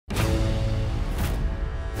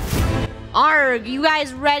Arg, you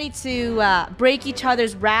guys ready to break each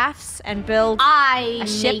other's rafts and build a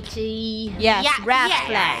ship? Matey. Yes, Yeah, raft yeah.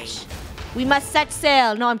 flash. We must set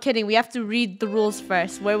sail. No, I'm kidding. We have to read the rules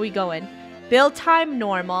first. Where are we going? Build time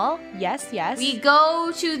normal. Yes, yes. We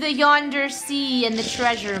go to the yonder sea and the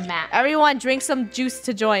treasure map. Everyone, drink some juice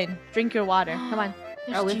to join. Drink your water. Come on.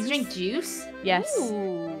 Oh, let's drink juice? Yes.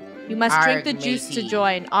 Ooh. You must drink the Arg, juice to matey.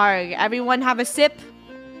 join. Arg. Everyone have a sip.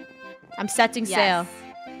 I'm setting sail.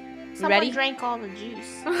 Someone ready? drank all the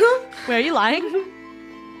juice. Where are you lying?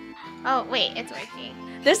 Oh, wait, it's working.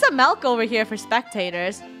 There's some milk over here for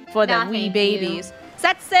spectators. For the No, wee thank babies.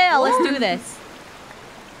 Set sail. Let's do this.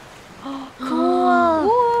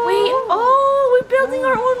 Cool. Wait, we're building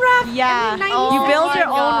our own raft. Yeah. Every You 90 build your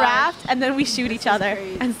seconds. own raft and then we shoot each other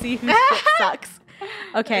and see whose ship sucks.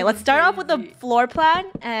 Okay, let's start off with the floor plan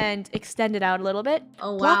and extend it out a little bit.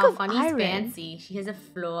 Oh, Block wow, of Funneh's iron. fancy. She has a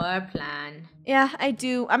floor plan. Yeah, I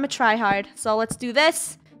do. I'm a tryhard. So let's do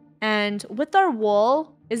this. And with our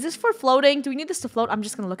wool, is this for floating? Do we need this to float? I'm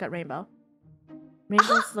just gonna look at rainbow.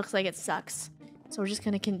 Rainbow looks like it sucks. So we're just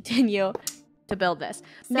gonna continue to build this.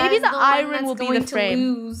 Maybe Says the one iron that's will be going the to frame.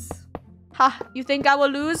 lose. Ha, you think I will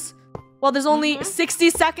lose? Well, there's only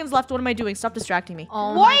 60 seconds left. What am I doing? Stop distracting me.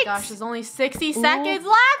 Oh What? my gosh, there's only 60 Ooh. seconds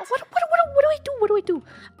left. What do I do? What do I do?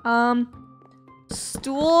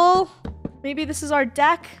 Stool. Maybe this is our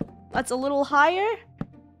deck. That's a little higher.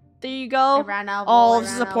 There you go. I ran out of Oh, wool, I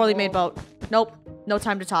this is ran a out poorly of made wool. boat. Nope. No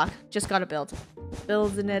time to talk. Just gotta build.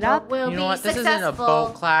 Building it up. Will You be know what? This isn't a successful.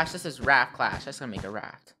 boat clash. This is raft clash. That's gonna make a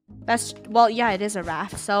raft. That's, well, yeah, it is a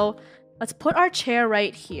raft. So let's put our chair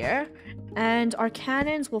right here. And our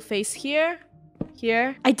cannons will face here.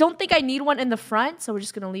 Here. I don't think I need one in the front, so we're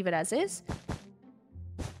just gonna leave it as is.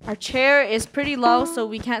 Our chair is pretty low, so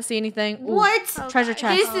we can't see anything. Ooh, What? treasure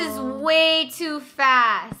chest. This is way too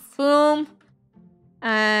fast. Boom.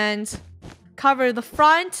 And cover the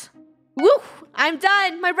front. Woo! I'm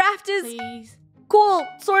done. My raft is Please. cool.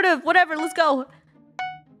 Sort of. Whatever. Let's go.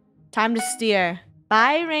 Time to steer.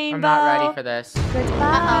 Bye, Rainbow. I'm not ready for this.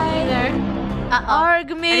 Goodbye. Either. Arg,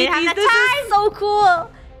 didn't have mateys. the This is so cool.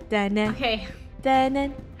 Dun-dun, Okay.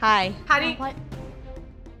 dun-dun. Hi. How do you...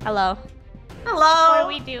 Hello. Hello. What are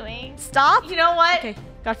we doing? Stop. You know what? Okay.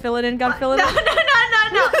 Gotta fill it in. Gotta fill it No, in. no, no, no,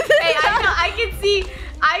 no. Hey, I know.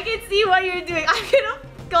 I can see what you're doing. I'm gonna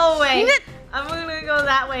go away. I'm gonna go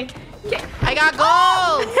that way. Okay. I got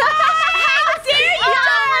gold! How dare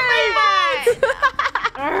you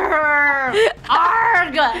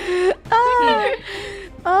Arg! Arg.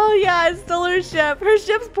 Oh, yeah. It's still her ship. Her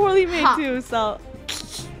ship's poorly made, Huh. too, so.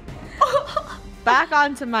 Back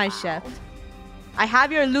onto my ship. I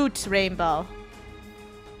have your loot, Rainbow.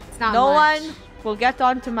 It's not No much. one will get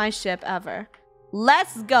onto my ship ever.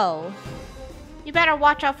 Let's go. You better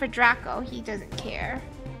watch out for Draco. He doesn't care.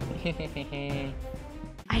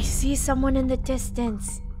 I see someone in the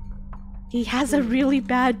distance. He has a really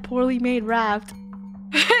bad, poorly made raft.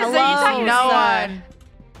 Hello, no sir. one.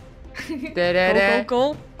 Go, Da-da-da.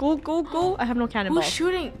 go, go, go, go, go. I have no cannonballs. Who's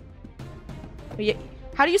shooting?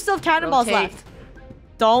 How do you still have cannonballs Rotate. left?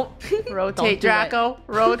 Don't. Rotate, Don't do it. Draco.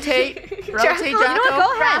 Rotate. Rotate, Draco. You know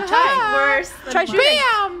what? Go ahead. Try. Worse. than Try mine. shooting.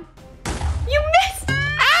 Bam! You missed!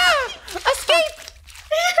 Ah! Escape!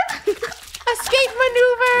 Escape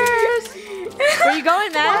maneuvers! Where are you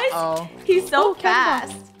going, man? Oh. He's so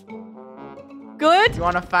cannonball. fast. Good. You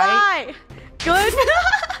wanna fight? Bye. Good.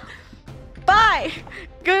 Bye.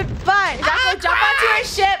 Goodbye. Draco, jump onto her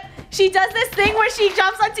ship. She does this thing where she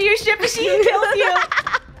jumps onto your ship and she kills you.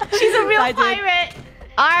 She's a real I did. pirate.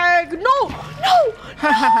 Arg. No.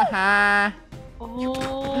 No.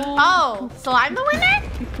 Oh, so I'm the winner?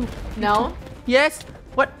 No. Yes.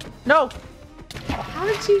 What? No. How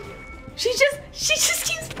did she? She just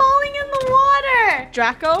keeps falling in the water.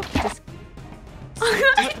 Draco. Just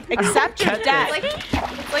accept your Get death.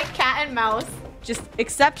 It's like cat and mouse. Just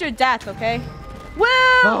accept your death, okay? Woo!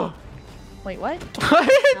 Oh. Wait, what? What?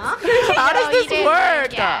 Huh? How does No, you this didn't work?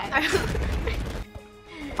 get-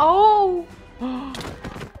 Oh.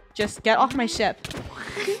 Just get off my ship.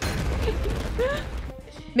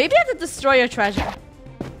 Maybe I have to destroy your treasure.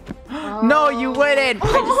 No, you wouldn't.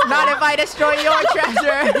 Not if I destroy your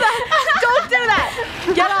treasure. Don't do that!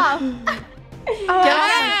 Get off! Get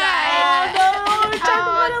off! No,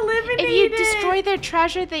 Draco got eliminated. If you destroy their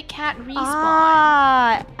treasure, they can't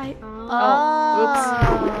respawn.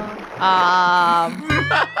 Ah,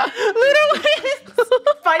 Little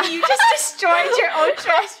Funny, you just destroyed your own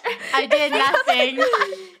treasure. I did nothing.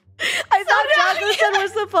 I thought Draco said we're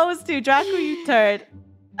supposed to. Draco, you turd.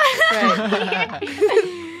 Right.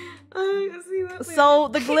 So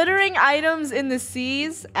the glittering items in the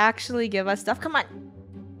seas actually give us stuff. Come on.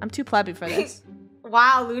 I'm too plebby for this.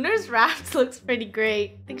 Wow, Lunar's raft looks pretty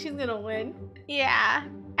great. I think she's gonna win. Yeah.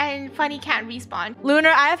 And Funneh can't respawn. Lunar,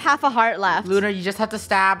 I have half a heart left. Lunar, you just have to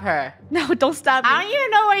stab her. No, don't stab me. I don't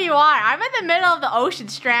even know where you are. I'm in the middle of the ocean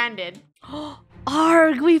stranded.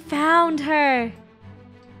 Arg, we found her.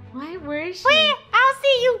 What? Where is she? Wait, I'll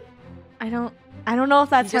see you. I don't know if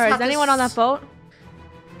that's You just her. have Is to anyone on that boat?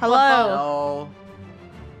 Hello? Oh.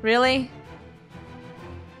 Really?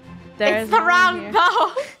 There's It's the no one wrong here.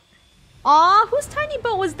 boat. Aw, whose tiny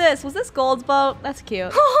boat was this? Was this Gold's boat? That's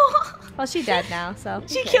cute. Well, she's dead now, so.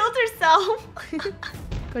 She killed herself.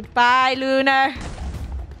 Goodbye, Lunar.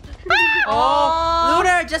 Oh,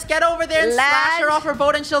 Lunar, just get over there and slash her Land. off her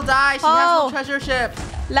boat and she'll die. She has Oh. no treasure ship.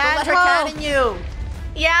 Don't Land let her ho. cannon you.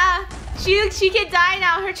 Yeah, she can die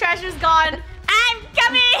now. Her treasure's gone. I'm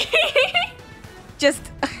coming.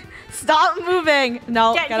 Just stop moving.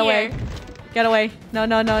 No, Get get away. here. Get away. No,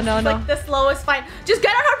 no, no, no, no. Like the slowest fight. Just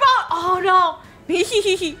get on her boat. Oh no.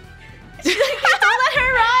 Don't let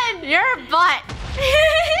her run. Your butt.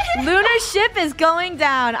 Lunar's ship is going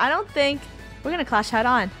down. I don't think we're gonna clash head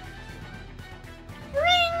on.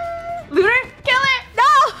 Lunar, kill it. No!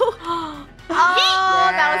 Oh,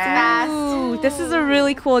 that was fast. Ooh, this is a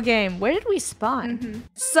really cool game. Where did we spawn?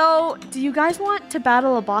 So, do you guys want to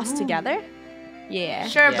battle a boss together? Yeah.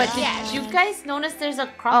 Sure, Yeah. but did you guys notice there's a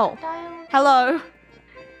crocodile? Hello.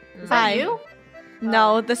 Is Hi. that you?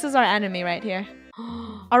 No, this is our enemy right here.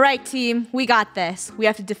 All right, team, we got this. We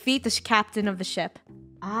have to defeat the captain of the ship.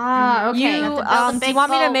 Ah, okay. You, have to build a do big you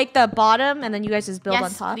want me to boat. make the bottom and then you guys just build Yes,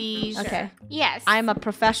 on top? please. Okay. Yes. I'm a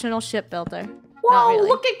professional shipbuilder. Whoa, Not really.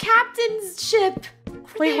 look at Captain's ship.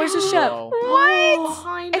 Wait, where's the ship? Whoa.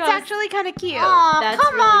 What? It's actually kind of cute. Aw, That's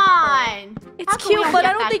come really on. It's How can we cute, but get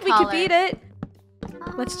I don't that think we can color? beat it.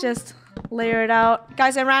 Let's just layer it out.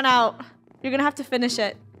 Guys, I ran out. You're gonna have to finish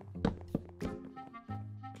it.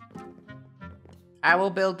 I will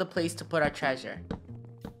build the place to put our treasure.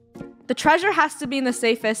 The treasure has to be in the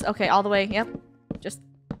safest. Okay, all the way. Yep. Just.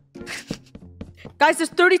 Guys, there's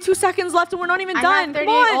 32 seconds left and we're not even I done. have Come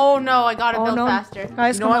 38. on. Oh no, I gotta Oh, build no. faster.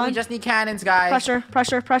 Guys, You know come what? on. We just need cannons, guys. Pressure,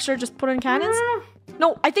 pressure, pressure. Just put in cannons.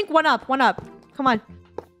 No, I think one up, one up. Come on.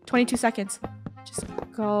 22 seconds. Just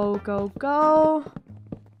go, go, go.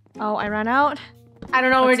 Oh, I ran out. I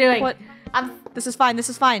don't know what we're doing. What? This is fine. This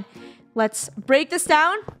is fine. Let's break this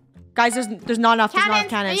down. Guys, there's not enough. There's not enough Cannons.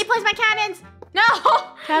 cannons. Can you place my cannons? No.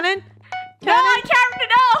 Cannon? No, I can't.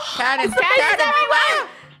 No. Cannons, Cannons cannons. everywhere.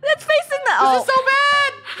 It's facing the. This is so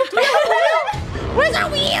bad. Do we have a wheel? Where's our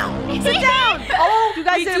wheel? Sit down. Oh, you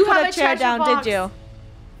guys We didn't do put have a a chair treasure down, box. did you?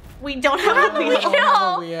 We don't have a We don't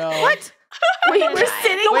have a wheel. wheel. What? Wait, we're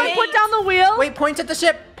sitting. No one put down the wheel. Wait, point at the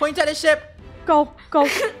ship. Point at his ship. Go, go.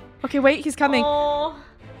 Okay, wait. He's coming. Oh.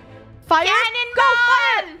 Fire.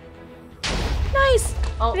 Cannonball. Nice.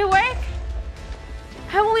 Oh. Did it work?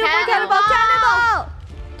 I only have one Cannonball. cannonball.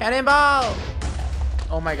 Cannonball.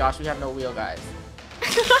 Oh my gosh, we have no wheel, guys.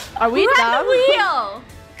 Are we Who had dumb? the wheel?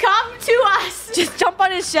 Come to us. Just jump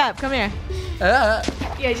on his ship. Come here. Yeah,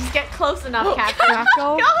 just get close enough, Captain.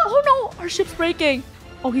 Draco. Oh no, our ship's breaking.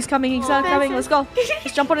 Oh, he's coming. He's not coming. Let's go.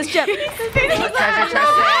 Let's jump on his ship. Treasure.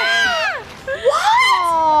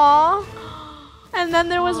 Aww. And then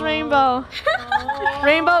there was Rainbow.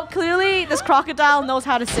 Rainbow, clearly this crocodile knows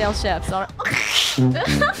how to sail ships. All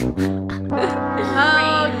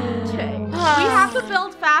Okay. We have to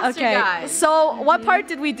build faster, Okay, guys. so what part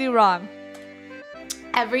did we do wrong?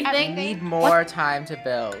 Everything. Need more time to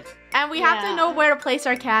build. And we have to know where to place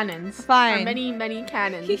our cannons. Fine. Our many, many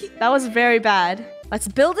cannons. That was very bad. Let's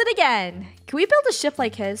build it again. Can we build a ship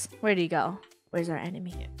like his? Where'd he go? Where's our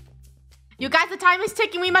enemy? You guys, the time is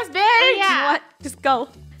ticking. We must build. You know what? Just go.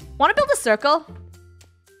 Want to build a circle?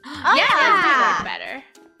 Yeah. That would work better.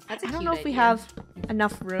 That's a I don't cute know if we idea. have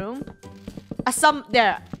enough room. A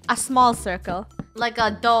small circle. like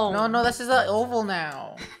a dome. No, this is an oval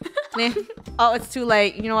now. Oh, it's too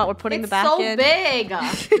late. You know what? We're putting It's the back so in. big.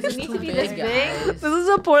 Does it need to be this big, big? guys. This is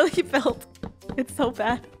so poorly built. It's so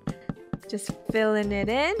bad. Just filling it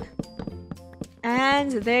in.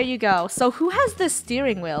 And there you go. So who has the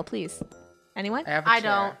steering wheel, please? Anyone? I have a I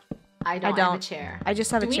chair. don't. I don't have a chair. I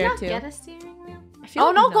just have Do a we chair not too. get a steering wheel? I feel Oh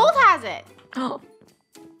like no, we Gold has it. don't.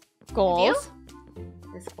 Gold.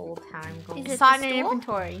 This old time Gold. Is it Sign the in stool?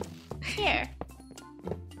 inventory. Here.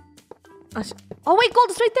 Oh wait, Gold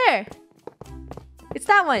is right there. It's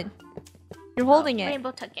that one. You're holding it.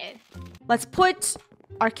 Rainbow took it. Let's put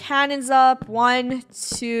our cannons up. 1,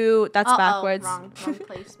 2. That's Uh-oh, backwards. Wrong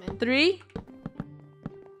placement. 3.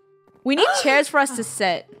 We need chairs for us to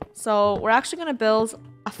sit. So we're actually gonna build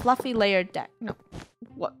a fluffy layered deck. No.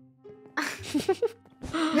 What?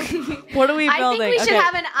 What are we I building? think we should Okay.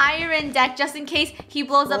 have an iron deck just in case he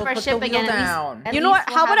blows up our Put ship the again. wheel At down. least, You know what?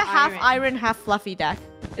 we'll How about a have half iron, half fluffy deck?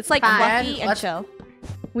 It's like Fine. fluffy and Let's- chill.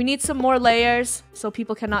 We need some more layers so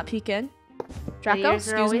people cannot peek in. Draco, Layers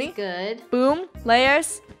are excuse always me. good. Boom,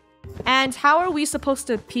 layers. And how are we supposed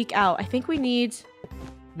to peek out? I think we need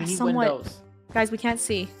We need somewhat- windows. Guys, we can't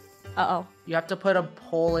see. Uh-oh. You have to put a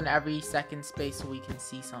hole in every second space so we can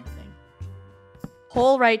see something.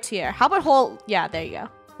 Hole right here. How about hole? Yeah, there you go.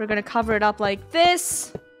 We're gonna cover it up like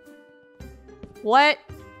this. What?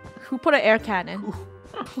 Who put an air cannon?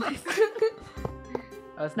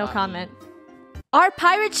 That's No not comment. Our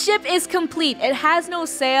pirate ship is complete. It has no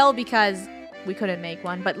sail because we couldn't make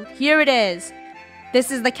one, but here it is.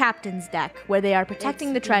 This is the captain's deck where they are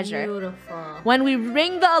protecting the treasure. Beautiful. When we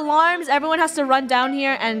ring the alarms, everyone has to run down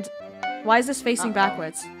here and... Why is this facing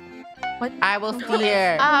backwards? What? I will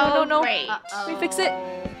steer. No, no. Great. Can we fix it?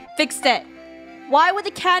 Fixed it. Why would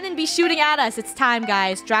the cannon be shooting at us? It's time,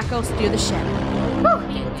 guys. Draco, steer the ship.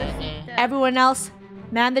 Everyone else,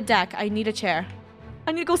 man the deck. I need a chair.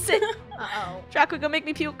 I need to go sit. Uh-oh. Draco, gonna make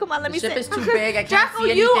me puke. Come on, let The me ship sit. is too big. I can't Draco,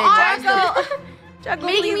 see anything. you Why are is the, Draco,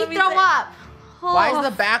 making please, me let me throw sit. up. why is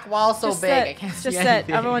the back wall so Just big? sit. I can't see Just anything.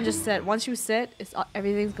 sit. Everyone just sit. Once you sit,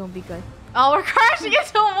 everything's gonna be good. Oh, we're crashing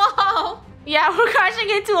into a wall. Yeah, we're crashing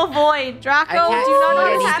into a void. Draco, I can't do you not know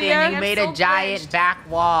see what's anything. here? You I'm made so a giant glitched. back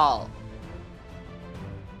wall.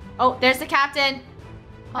 Oh, there's the captain.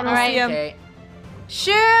 I don't All right. see him. Okay.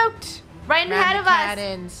 Shoot! Right Man ahead the of us.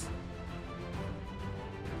 cannons.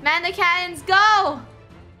 Man the cannons, go!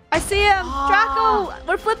 I see him. Oh. Draco,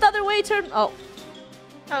 we're flipped the other way. Turn. Oh,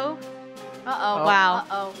 Oh. Uh-oh. Wow.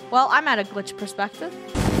 Uh-oh. well, I'm at a glitch perspective.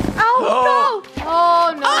 Oh. no!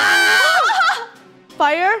 Oh, no.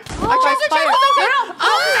 Fire! I pressed fire.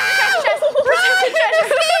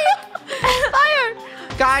 Fire!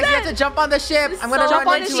 Guys, you have to jump on the ship. I'm gonna Jump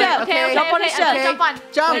run on the into ship. it. Okay. Jump on the ship. Jump on.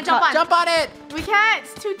 Jump. Jump on. Jump on it. We can't.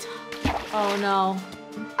 It's too tough. Oh, no.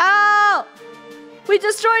 Oh! We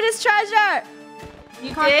destroyed his treasure!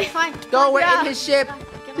 You can't. It's fine. Go. We're Yeah. in his ship.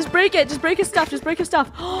 Just break it. Just break his stuff. Just break his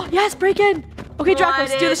stuff. Oh, yes, break in. Okay, Draco,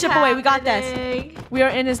 steer the ship away. We got this. We are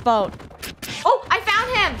in his boat. Oh, I found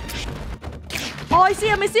him. Oh, I see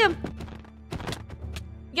him. I see him.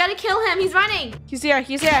 You gotta kill him. He's running. He's here.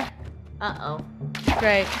 He's here. Uh-oh.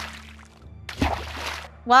 Great.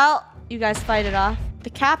 Well, you guys fight it off. The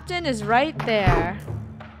captain is right there.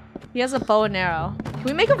 He has a bow and arrow. Can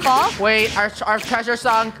we make him fall? Wait, our treasure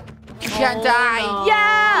sunk. You can't die. no.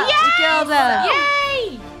 Yeah! We killed him.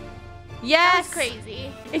 Yay! Yes! That's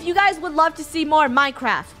crazy. If you guys would love to see more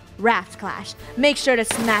Minecraft Raft Clash, make sure to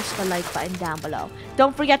smash the like button down below.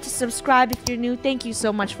 Don't forget to subscribe if you're new. Thank you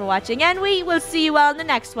so much for watching, and we will see you all in the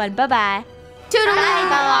next one. Bye-bye. Toodaloo.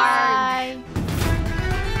 Bye.